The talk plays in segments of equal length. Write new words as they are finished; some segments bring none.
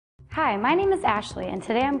Hi, my name is Ashley, and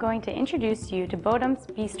today I'm going to introduce you to BODUM's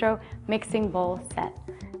Bistro Mixing Bowl Set.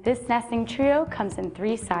 This nesting trio comes in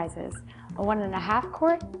 3 sizes: a 1.5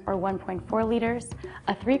 quart or 1.4 liters,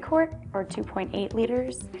 a 3 quart or 2.8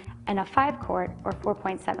 liters, and a 5 quart or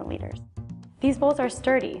 4.7 liters. These bowls are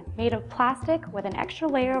sturdy, made of plastic with an extra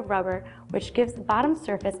layer of rubber which gives the bottom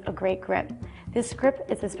surface a great grip. This grip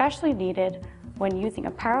is especially needed when using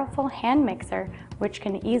a powerful hand mixer which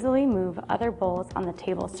can easily move other bowls on the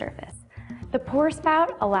table surface. The pour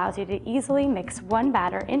spout allows you to easily mix one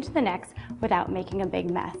batter into the next without making a big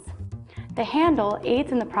mess. The handle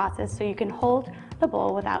aids in the process so you can hold the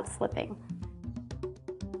bowl without slipping.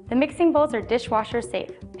 The mixing bowls are dishwasher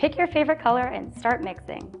safe. Pick your favorite color and start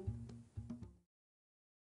mixing.